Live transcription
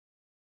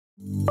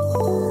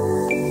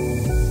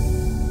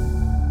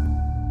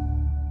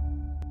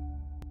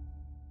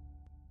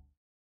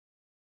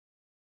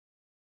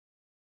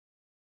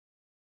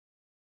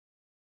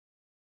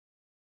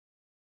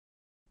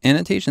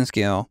Annotation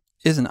scale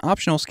is an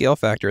optional scale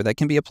factor that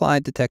can be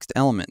applied to text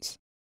elements.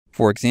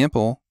 For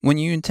example, when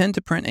you intend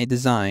to print a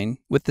design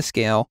with the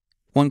scale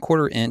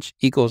 1/4 inch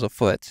equals a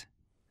foot,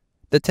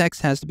 the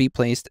text has to be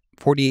placed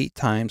 48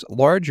 times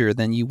larger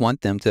than you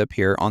want them to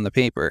appear on the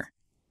paper.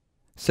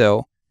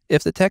 So,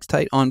 if the text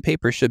height on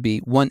paper should be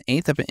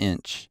 1/8 of an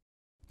inch,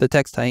 the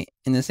text height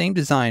in the same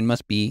design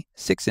must be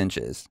 6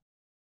 inches.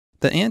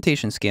 The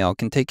annotation scale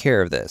can take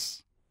care of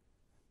this.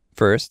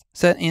 First,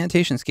 set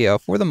annotation scale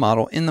for the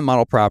model in the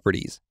Model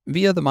Properties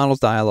via the Models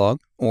dialog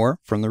or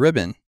from the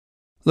ribbon,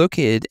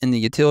 located in the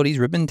Utilities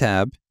ribbon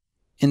tab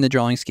in the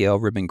Drawing Scale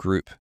ribbon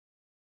group.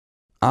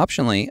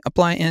 Optionally,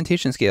 apply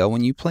annotation scale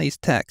when you place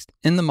text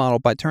in the model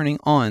by turning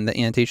on the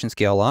annotation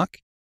scale lock.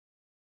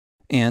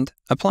 And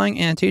applying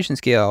annotation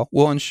scale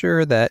will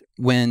ensure that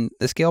when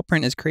the scale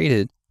print is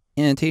created,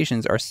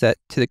 annotations are set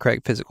to the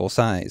correct physical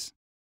size.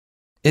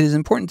 It is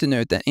important to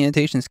note that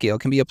annotation scale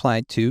can be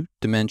applied to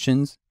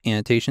dimensions,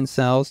 annotation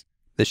cells,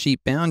 the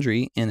sheet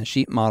boundary in a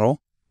sheet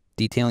model,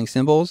 detailing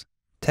symbols,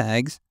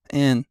 tags,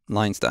 and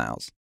line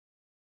styles.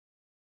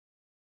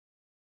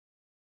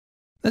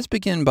 Let's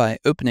begin by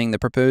opening the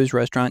proposed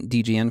restaurant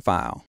DGN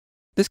file.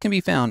 This can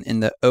be found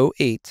in the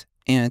 08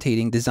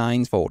 Annotating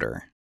Designs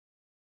folder.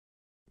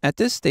 At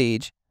this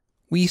stage,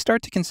 we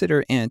start to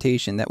consider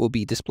annotation that will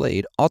be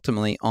displayed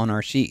ultimately on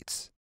our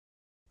sheets.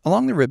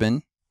 Along the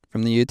ribbon,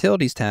 from the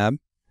Utilities tab,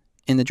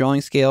 in the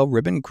Drawing Scale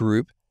ribbon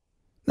group,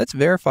 let's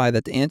verify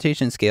that the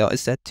annotation scale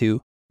is set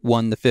to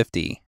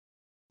 1:50.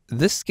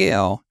 This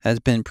scale has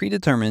been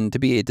predetermined to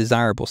be a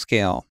desirable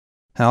scale.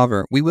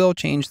 However, we will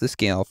change the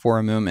scale for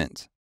a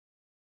moment.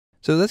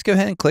 So let's go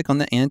ahead and click on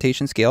the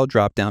Annotation Scale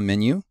drop-down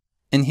menu,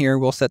 and here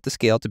we'll set the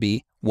scale to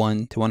be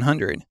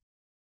 1:100.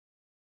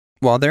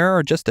 While there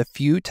are just a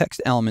few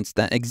text elements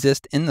that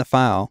exist in the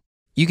file,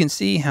 you can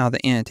see how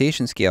the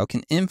annotation scale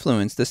can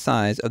influence the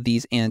size of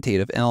these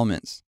annotative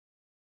elements.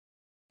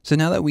 So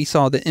now that we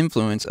saw the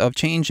influence of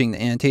changing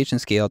the annotation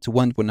scale to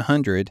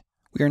 1:100,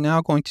 we are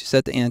now going to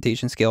set the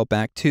annotation scale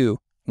back to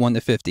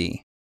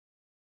 1:50.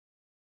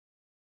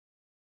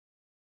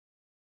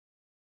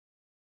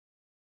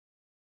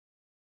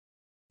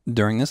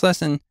 During this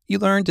lesson, you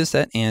learned to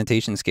set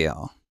annotation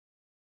scale.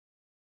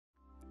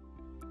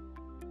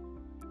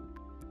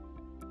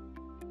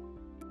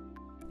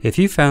 If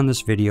you found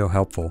this video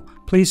helpful,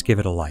 please give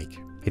it a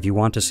like. If you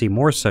want to see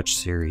more such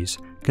series,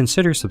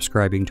 consider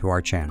subscribing to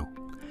our channel.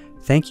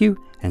 Thank you,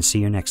 and see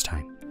you next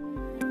time.